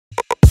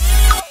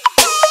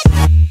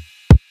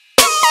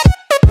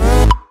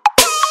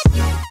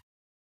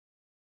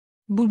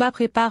Booba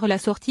prépare la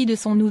sortie de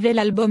son nouvel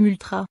album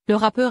Ultra. Le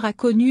rappeur a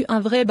connu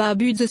un vrai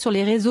buzz sur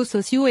les réseaux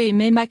sociaux et est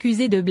même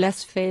accusé de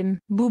blasphème.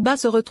 Booba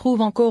se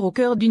retrouve encore au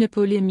cœur d'une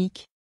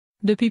polémique.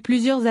 Depuis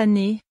plusieurs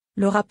années,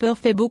 le rappeur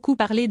fait beaucoup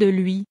parler de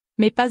lui,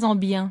 mais pas en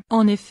bien.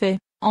 En effet,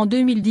 en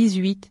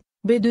 2018,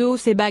 B2O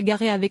s'est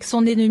bagarré avec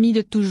son ennemi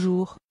de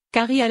toujours,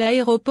 Carrie à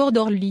l'aéroport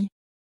d'Orly.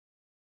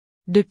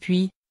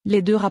 Depuis,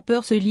 les deux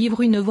rappeurs se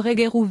livrent une vraie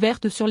guerre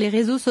ouverte sur les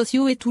réseaux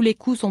sociaux et tous les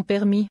coups sont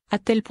permis, à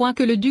tel point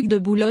que le duc de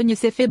Boulogne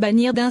s'est fait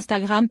bannir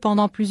d'Instagram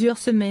pendant plusieurs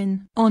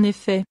semaines. En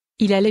effet,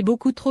 il allait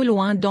beaucoup trop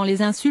loin dans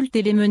les insultes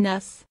et les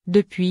menaces.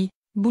 Depuis,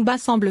 Booba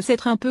semble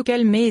s'être un peu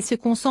calmé et se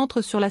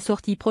concentre sur la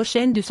sortie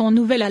prochaine de son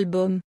nouvel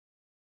album.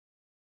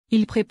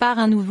 Il prépare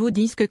un nouveau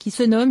disque qui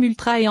se nomme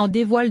Ultra et en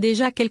dévoile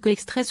déjà quelques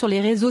extraits sur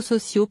les réseaux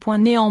sociaux.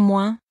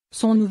 Néanmoins,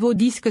 son nouveau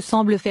disque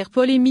semble faire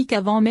polémique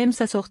avant même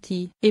sa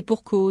sortie. Et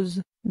pour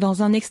cause.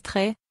 Dans un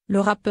extrait, le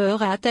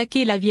rappeur a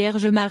attaqué la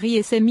Vierge Marie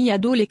et s'est mis à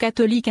dos les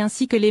catholiques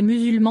ainsi que les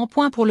musulmans.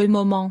 Pour le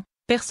moment,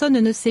 personne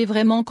ne sait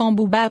vraiment quand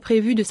Booba a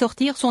prévu de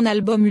sortir son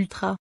album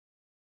Ultra.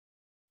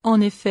 En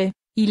effet,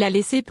 il a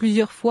laissé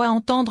plusieurs fois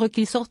entendre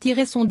qu'il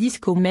sortirait son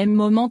disque au même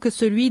moment que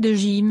celui de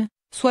Jim,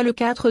 soit le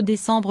 4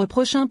 décembre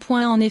prochain.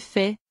 En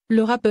effet,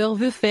 le rappeur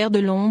veut faire de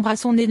l'ombre à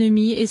son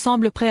ennemi et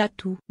semble prêt à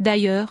tout.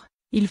 D'ailleurs,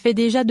 il fait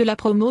déjà de la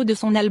promo de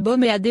son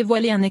album et a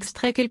dévoilé un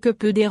extrait quelque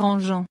peu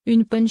dérangeant.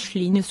 Une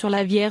punchline sur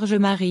la Vierge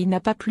Marie n'a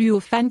pas plu aux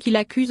fans qui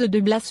l'accusent de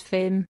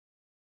blasphème.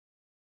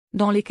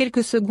 Dans les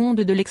quelques secondes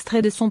de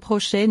l'extrait de son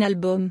prochain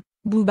album,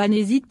 Booba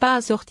n'hésite pas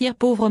à sortir «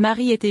 Pauvre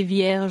Marie était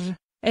vierge,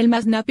 elle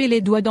m'a snappé les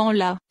doigts dans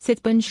la ».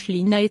 Cette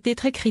punchline a été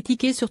très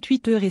critiquée sur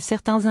Twitter et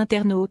certains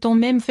internautes ont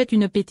même fait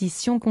une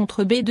pétition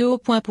contre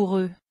B2O. Pour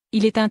eux,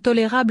 il est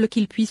intolérable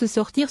qu'il puisse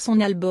sortir son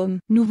album.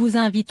 Nous vous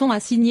invitons à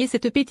signer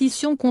cette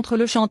pétition contre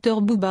le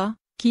chanteur Booba,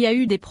 qui a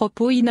eu des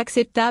propos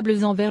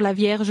inacceptables envers la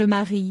Vierge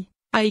Marie,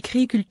 a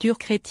écrit Culture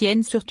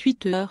Chrétienne sur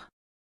Twitter.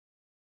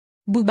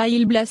 Booba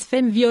il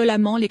blasphème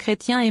violemment les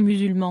chrétiens et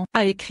musulmans,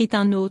 a écrit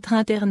un autre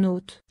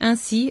internaute.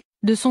 Ainsi,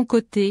 de son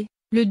côté,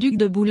 le duc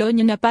de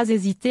Boulogne n'a pas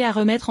hésité à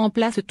remettre en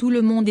place tout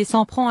le monde et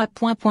s'en prend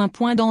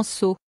à dans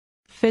saut.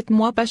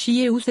 Faites-moi pas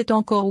chier ou c'est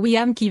encore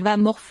William qui va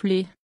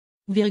morfler.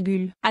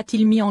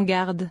 A-t-il mis en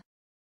garde.